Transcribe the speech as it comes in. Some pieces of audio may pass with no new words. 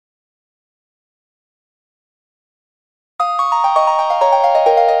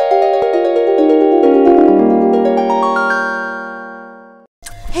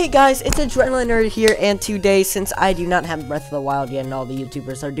Hey guys, it's Adrenaline Nerd here, and today, since I do not have Breath of the Wild yet and all the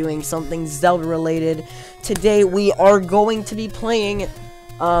YouTubers are doing something Zelda related, today we are going to be playing,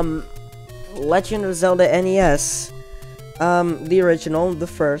 Legend of Zelda NES. The original, the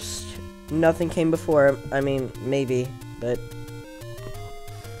first. Nothing came before, I mean, maybe, but...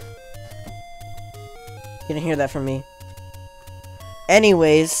 You didn't hear that from me.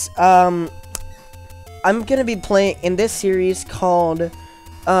 Anyways, I'm gonna be playing in this series called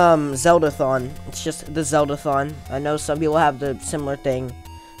Zeldathon. It's just the Zeldathon. I know some people have the similar thing.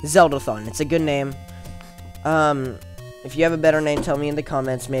 Zeldathon. It's a good name. If you have a better name, tell me in the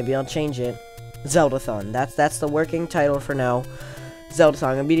comments. Maybe I'll change it. Zeldathon. That's the working title for now.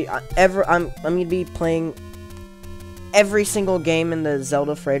 Zeldathon. I'm gonna be playing every single game in the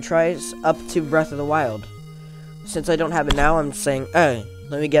Zelda franchise up to Breath of the Wild. Since I don't have it now, I'm saying, hey,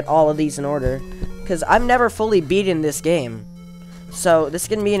 let me get all of these in order. Because I've never fully beaten this game. So, this is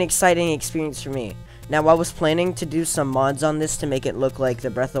going to be an exciting experience for me. Now, I was planning to do some mods on this to make it look like the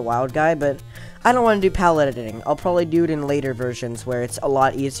Breath of the Wild guy, but I don't want to do palette editing. I'll probably do it in later versions where it's a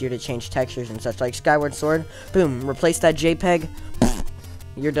lot easier to change textures and such, like Skyward Sword. Boom, replace that JPEG,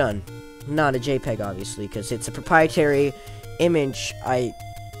 you're done. Not a JPEG, obviously, because it's a proprietary image, I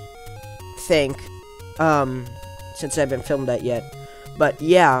think, since I haven't filmed that yet. But,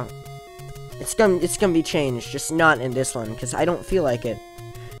 yeah. It's gonna be changed, just not in this one, because I don't feel like it.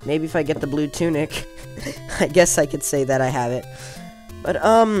 Maybe if I get the blue tunic, I guess I could say that I have it. But,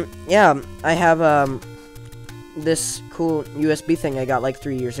 yeah, I have, this cool USB thing I got like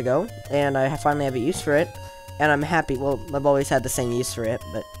 3 years ago, and I finally have a use for it, and I'm happy. Well, I've always had the same use for it,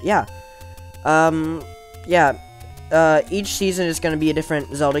 but, yeah. Each season is gonna be a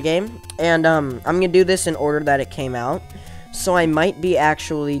different Zelda game, and, I'm gonna do this in order that it came out. So I might be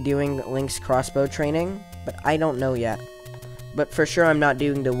actually doing Link's crossbow training, but I don't know yet. But for sure I'm not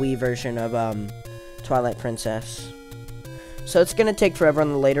doing the Wii version of Twilight Princess. So it's gonna take forever on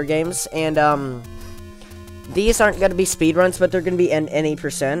the later games, and these aren't gonna be speedruns, but they're gonna be in any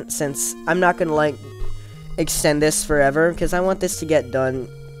percent, since I'm not gonna like extend this forever, because I want this to get done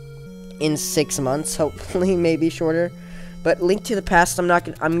in 6 months, hopefully, maybe shorter. But Link to the Past, I'm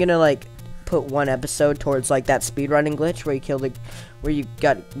gonna like put one episode towards like that speedrunning glitch where you kill the, where you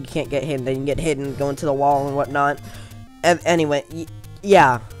can't get hit, and then you get hit and go into the wall and whatnot. Anyway,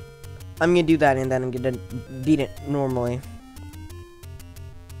 yeah, I'm gonna do that, and then I'm gonna beat it normally.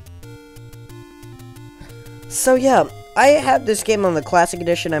 So yeah, I have this game on the Classic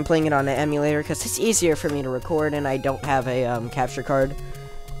Edition. I'm playing it on an emulator because it's easier for me to record, and I don't have a capture card.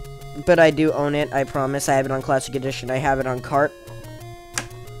 But I do own it, I promise. I have it on Classic Edition. I have it on cart.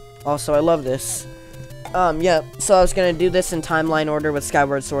 Also, I love this. Yeah, so I was gonna do this in timeline order with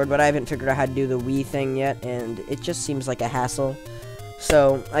Skyward Sword, but I haven't figured out how to do the Wii thing yet, and it just seems like a hassle.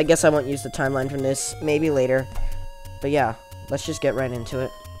 So, I guess I won't use the timeline from this, maybe later. But yeah, let's just get right into it.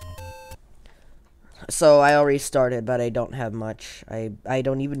 So, I already started, but I don't have much. I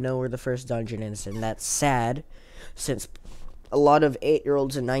don't even know where the first dungeon is, and that's sad, since a lot of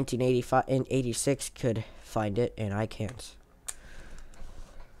 8-year-olds in 1985 and 86 could find it, and I can't.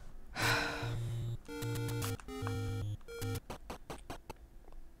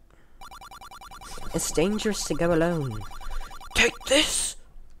 It's dangerous to go alone. Take this.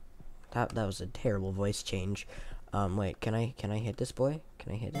 That was a terrible voice change. Wait, can I hit this boy?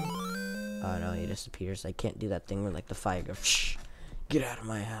 Can I hit him? Oh no, he disappears. I can't do that thing where like the fire goes. Shh, get out of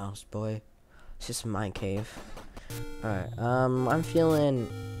my house, boy. It's just my cave. All right. I'm feeling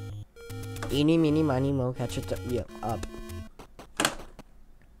eeny, meeny, miny, mo, catch it. Yeah, up.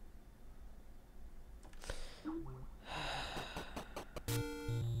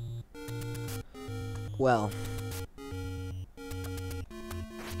 Well,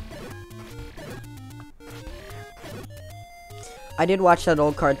 I did watch that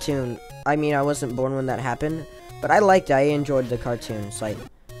old cartoon. I mean, I wasn't born when that happened, but I liked it. I enjoyed the cartoons. Like,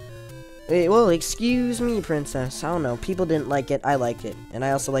 well, excuse me, princess. I don't know. People didn't like it. I liked it. And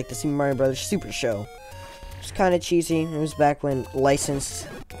I also liked the Super Mario Brothers Super Show. It's kind of cheesy. It was back when licensed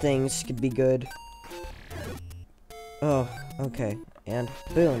things could be good. Oh, okay. And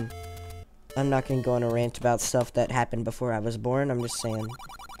boom. I'm not gonna go on a rant about stuff that happened before I was born. I'm just saying,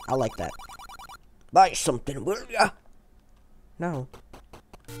 I like that. Buy something, will ya? No.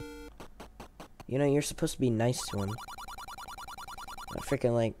 You know, you're supposed to be nice to him. Not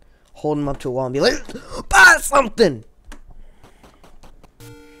freaking, like, hold him up to a wall and be like, buy something!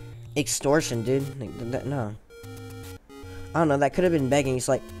 Extortion, dude. Like, no. I don't know, that could have been begging. He's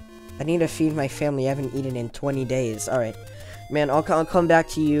like, I need to feed my family. I haven't eaten in 20 days. Alright. Man, I'll come back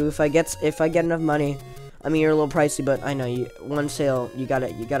to you if I get enough money. I mean, you're a little pricey, but I know you. One sale, you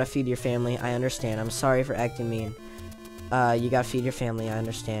gotta feed your family. I understand. I'm sorry for acting mean. You gotta feed your family. I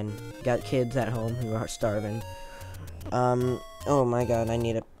understand. You got kids at home who are starving. Oh my God, I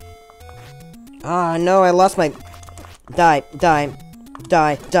need a. Ah, no, I lost my. Die.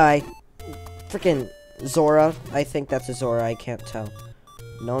 Freaking Zora. I think that's a Zora. I can't tell.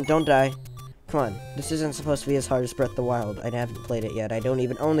 No, don't die. Come on. This isn't supposed to be as hard as Breath of the Wild. I haven't played it yet. I don't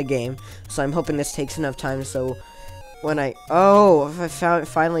even own the game. So I'm hoping this takes enough time so when I... Oh, I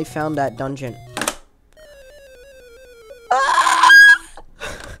finally found that dungeon. Ah!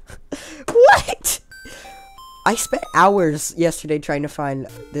 What? I spent hours yesterday trying to find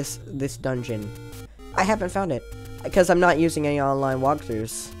this dungeon. I haven't found it. Because I'm not using any online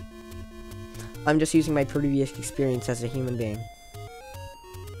walkthroughs. I'm just using my previous experience as a human being.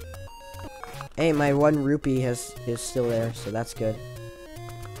 Hey, my 1 rupee is still there, so that's good.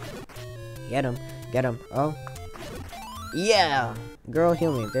 Get him. Get him. Oh. Yeah! Girl,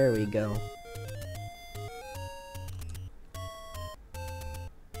 heal me. There we go.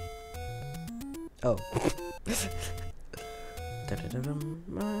 Oh.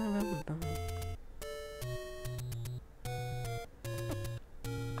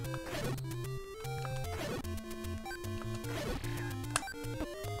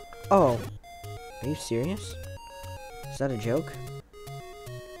 Oh. Are you serious? Is that a joke?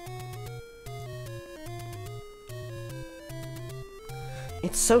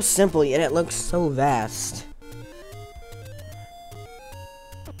 It's so simple, yet it looks so vast.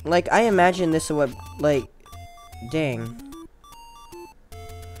 Like, I imagine this would, like, dang.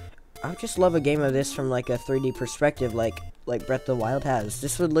 I would just love a game of this from, like, a 3D perspective, like Breath of the Wild has.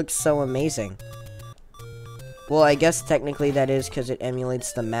 This would look so amazing. Well, I guess technically that is because it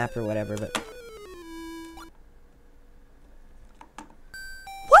emulates the map or whatever, but...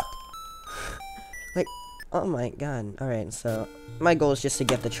 Like, oh my God. Alright, so my goal is just to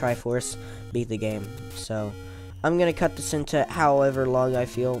get the Triforce, beat the game. So I'm gonna cut this into however long I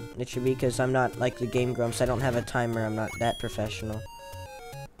feel it should be, because I'm not like the Game Grumps. I don't have a timer. I'm not that professional.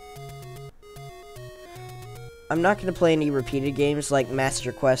 I'm not gonna play any repeated games like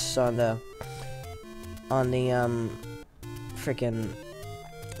Master Quests on the frickin'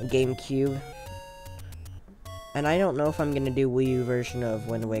 GameCube. And I don't know if I'm gonna do Wii U version of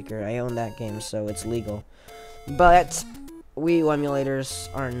Wind Waker. I own that game, so it's legal. But Wii U emulators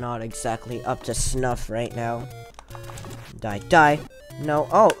are not exactly up to snuff right now. Die. No.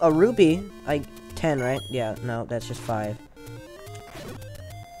 Oh, a rupee. 10, right? Yeah, no, that's just 5.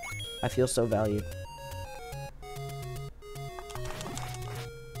 I feel so valued.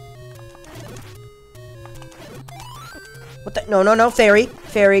 What the? No, fairy.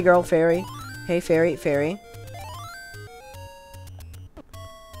 Fairy, girl, fairy. Hey, fairy.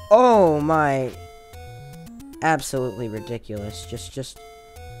 Oh my. Absolutely ridiculous. Just.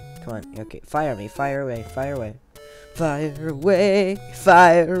 Come on. Okay. Fire me. Fire away. Fire away. Fire away.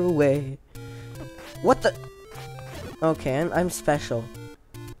 Fire away. What the? Okay, I'm special.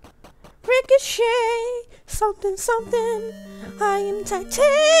 Ricochet. Something. I am titanium.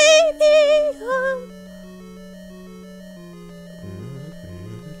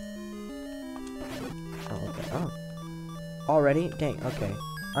 Oh. Already? Dang, okay.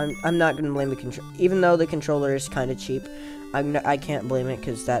 I'm not gonna blame the control, even though the controller is kind of cheap. I can't blame it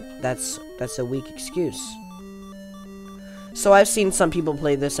because that's a weak excuse. So I've seen some people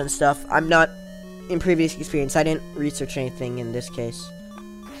play this and stuff. I'm not in previous experience. I didn't research anything in this case.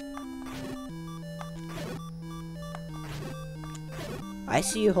 I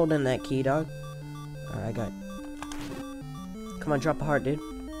see you holding that key, dog. I got. Come on, drop a heart, dude.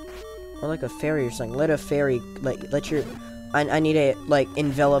 Or like a fairy or something. Let a fairy let your. I need to, like,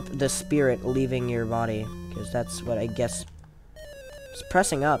 envelop the spirit leaving your body. Because that's what I guess... It's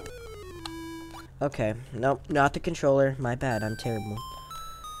pressing up. Okay. Nope, not the controller. My bad, I'm terrible.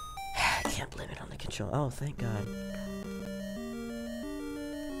 I can't blame it on the controller. Oh, thank God.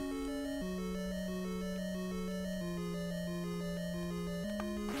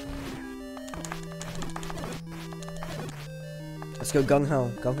 Let's go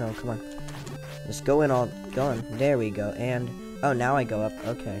gung-ho. Gung-ho, come on. Just go in all gone. There we go. And oh, now I go up.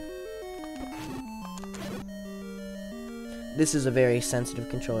 Okay. This is a very sensitive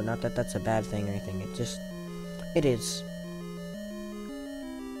controller. Not that that's a bad thing or anything. It is.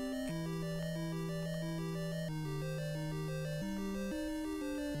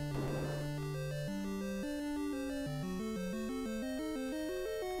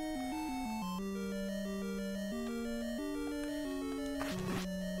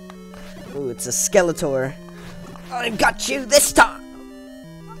 Ooh, it's a Skeletor. I got you this time!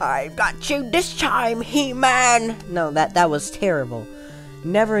 I've got you this time, He-Man! No, that was terrible.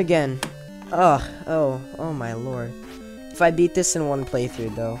 Never again. Oh my lord. If I beat this in one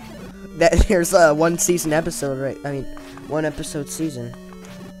playthrough, though. There's a one season episode, right? I mean, one episode season.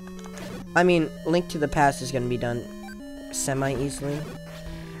 I mean, Link to the Past is gonna be done semi-easily.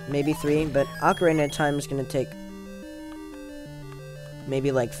 Maybe 3, but Ocarina of Time is gonna take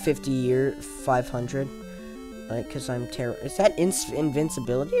maybe like 50 years, 500. Like, cause I'm terrible. Is that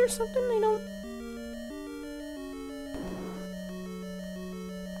invincibility or something? I don't.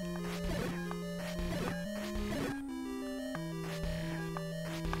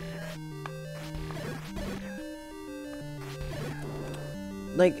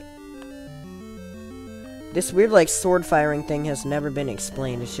 Like, this weird, like, sword firing thing has never been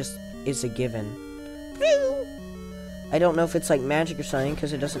explained. It's just, is a given. I don't know if it's, like, magic or something,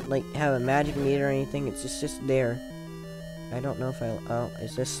 because it doesn't, like, have a magic meter or anything. It's just there. I don't know if oh,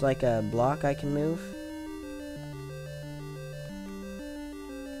 is this, like, a block I can move?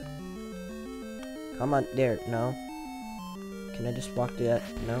 Come on, there, no. Can I just walk through that?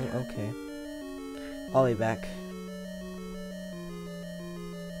 No? Okay. I'll be back.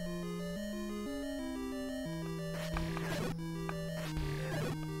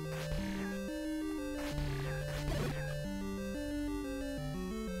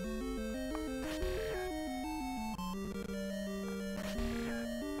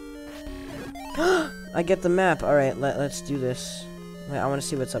 I get the map. Alright, let's do this. Wait, I want to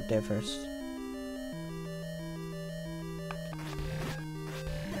see what's up there first.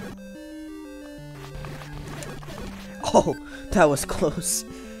 Oh, that was close.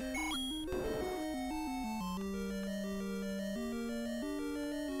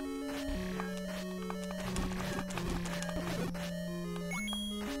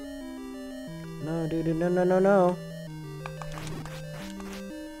 No, dude, no.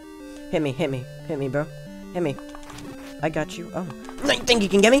 Hit me, bro. Hit me. I got you. Oh. Think you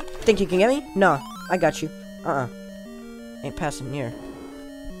can get me? Think you can get me? No, I got you. Ain't passing here.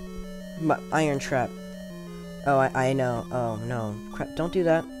 Iron trap. Oh, I know. Oh, no. Crap, don't do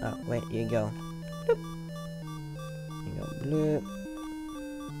that. Oh, wait, you go. Bloop. You go, bloop.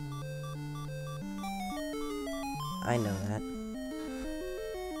 I know that.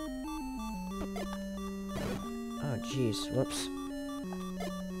 Oh, jeez. Whoops.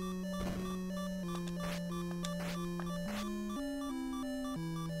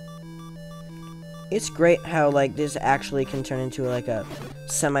 It's great how, like, this actually can turn into, like, a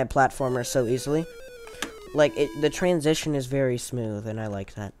semi-platformer so easily. Like, the transition is very smooth, and I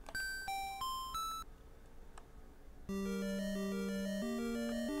like that.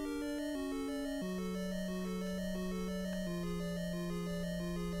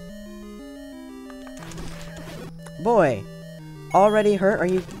 Boy, already hurt? Are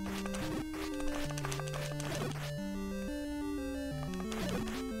you...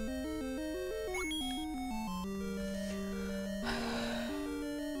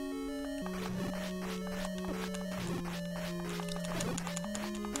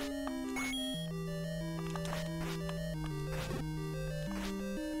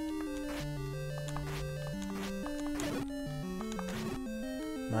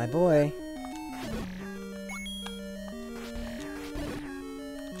 My boy.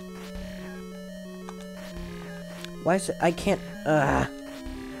 Why is it? I can't. I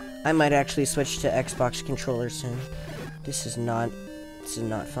might actually switch to Xbox controller soon. This is not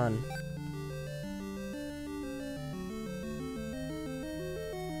fun.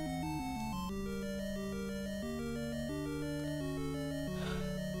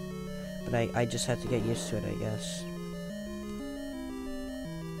 But I just have to get used to it, I guess.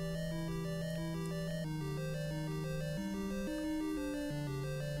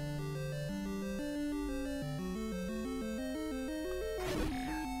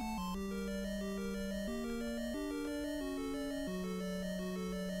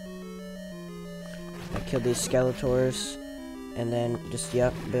 Kill these Skeletors, and then just,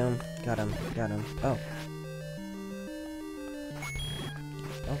 yep, boom, got him. Oh.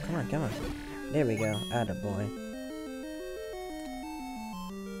 Oh, come on. There we go, attaboy.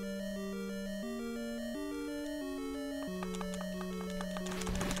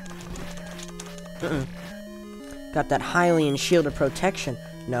 Got that Hylian shield of protection.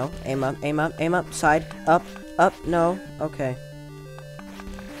 No, aim up, side, up, no, okay.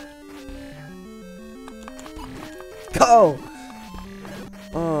 Go!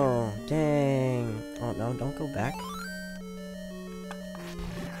 Oh, dang. Oh, no, don't go back.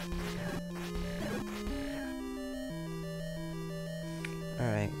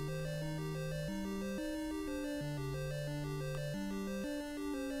 Alright.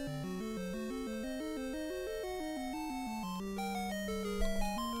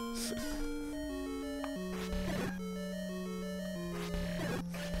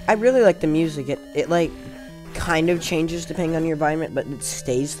 I really like the music. It like kind of changes depending on your environment, but it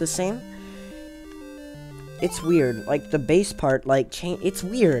stays the same. It's weird. Like the bass part, like it's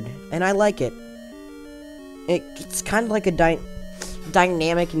weird, and I like it. It's kind of like a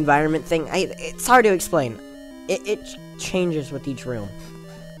dynamic environment thing. It's hard to explain. It changes with each room.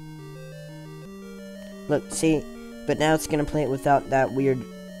 Look, see, but now it's gonna play it without that weird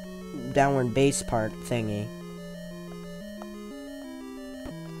downward bass part thingy.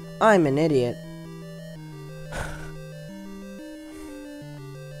 I'm an idiot.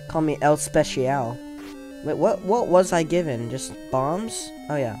 Call me El Special. Wait, what was I given? Just bombs?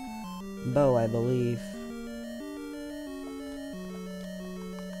 Oh yeah. Bow, I believe.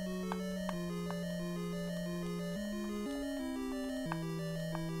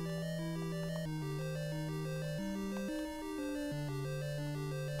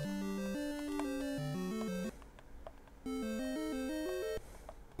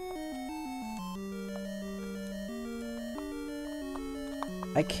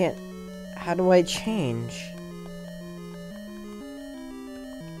 I can't... How do I change?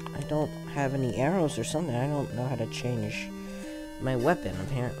 I don't have any arrows or something. I don't know how to change my weapon,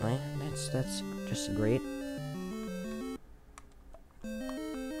 apparently. That's just great.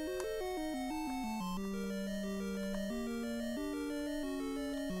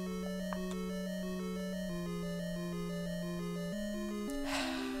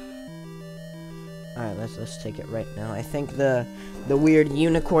 Alright, let's take it right now. I think the weird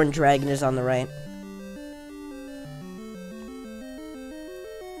unicorn dragon is on the right.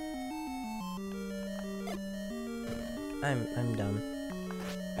 I'm dumb.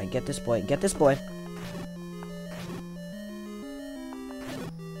 Alright, get this boy. Get this boy.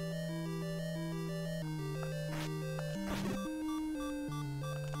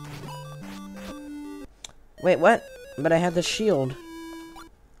 Wait, what? But I had the shield.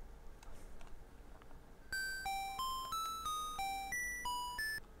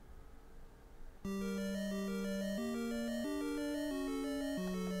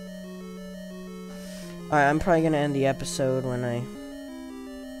 Alright, I'm probably gonna end the episode when I...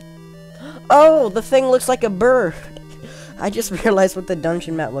 Oh, the thing looks like a bird. I just realized what the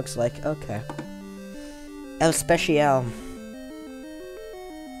dungeon map looks like. Okay. El Special.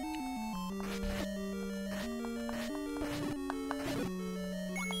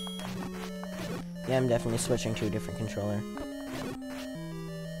 Yeah, I'm definitely switching to a different controller.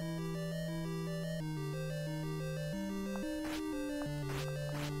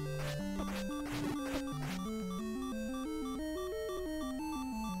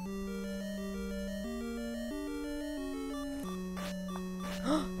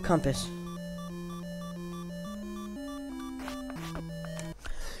 Compass.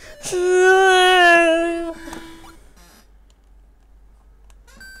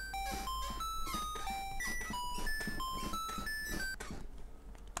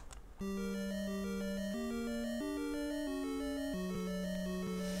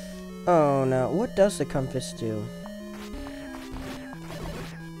 Oh no, what does the compass do?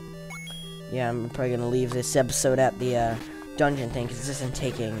 Yeah, I'm probably gonna leave this episode at the dungeon thing because this isn't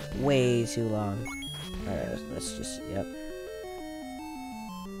taking way too long. Alright, let's just, yep.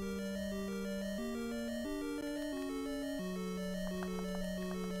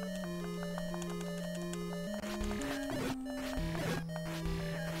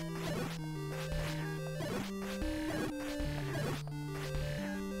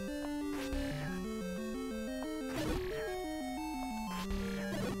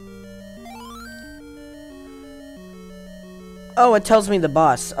 Oh, it tells me the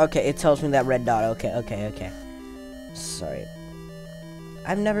boss. Okay, it tells me that red dot. Okay. Sorry.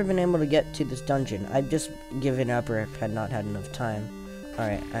 I've never been able to get to this dungeon. I've just given up or had not had enough time.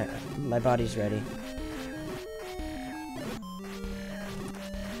 Alright, my body's ready.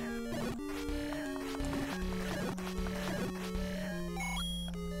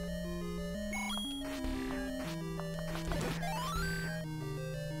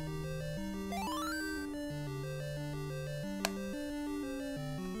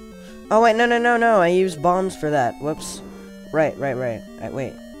 Oh, wait, no, I used bombs for that. Whoops. Right.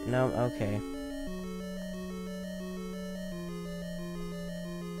 Wait, no, okay.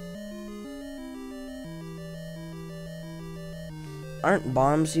 Aren't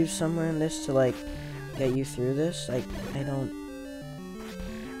bombs used somewhere in this to, like, get you through this? Like, I don't...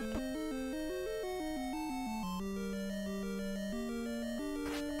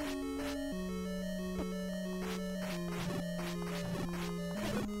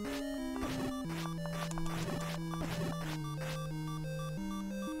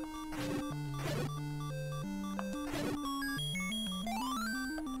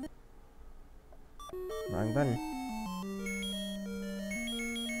 Wrong button.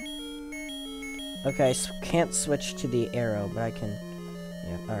 Okay, I can't switch to the arrow, but I can.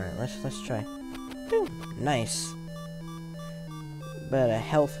 Yeah. All right. Let's try. Ooh, nice. But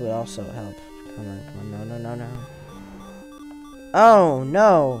health would also help. Come on. No. Oh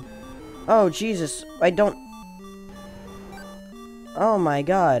no. Oh Jesus! I don't. Oh my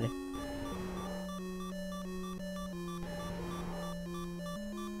God.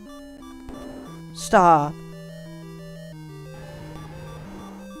 Stop.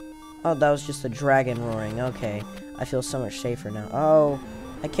 Oh, that was just a dragon roaring. Okay. I feel so much safer now. Oh,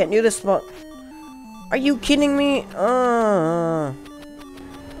 I can't do this. Are you kidding me?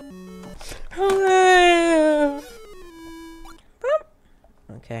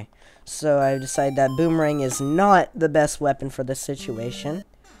 Okay. So I decided that boomerang is not the best weapon for this situation.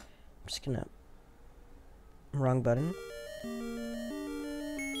 I'm just gonna... Wrong button.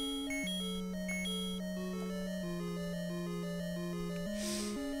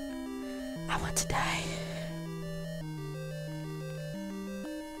 I want to die.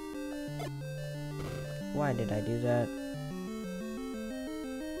 Why did I do that?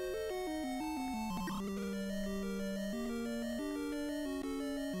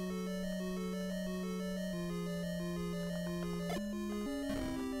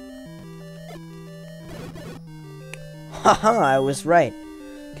 Haha, I was right.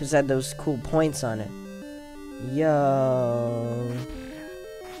 Because it had those cool points on it. Yo.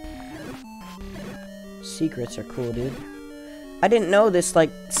 Secrets are cool, dude. I didn't know this,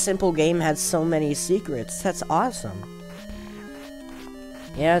 like, simple game had so many secrets. That's awesome.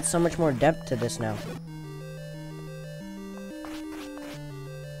 Yeah, it's so much more depth to this now.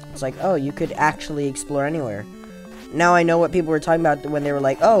 It's like, oh, you could actually explore anywhere. Now I know what people were talking about when they were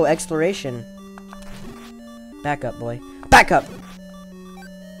like, oh, exploration. Back up, boy. Back up!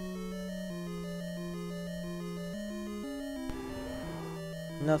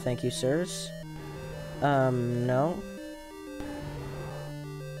 No, thank you, sirs. No.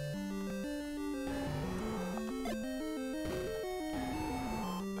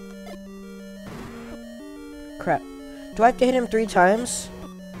 Crap. Do I have to hit him 3 times?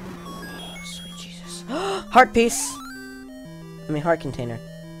 Oh, sweet Jesus. Heart piece! I mean, heart container.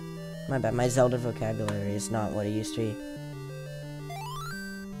 My bad, my Zelda vocabulary is not what it used to be.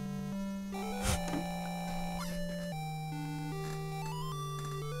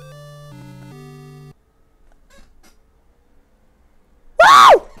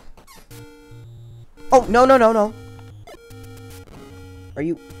 Woo! Oh, no. Are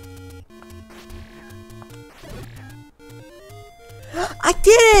you... I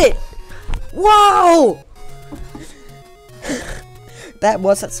did it! Wow! That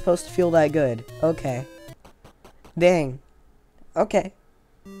wasn't supposed to feel that good. Okay. Dang. Okay.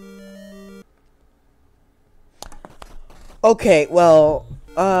 Okay, well,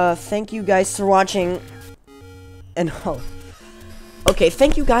 thank you guys for watching. And, oh. Okay,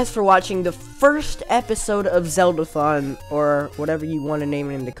 thank you guys for watching the first episode of Zeldathon, or whatever you want to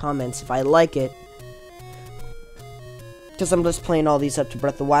name it in the comments, if I like it. Because I'm just playing all these up to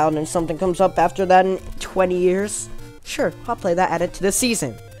Breath of the Wild, and if something comes up after that in 20 years... Sure, I'll play that, add it to the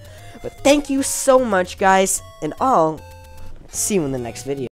season. But thank you so much, guys, and I'll see you in the next video.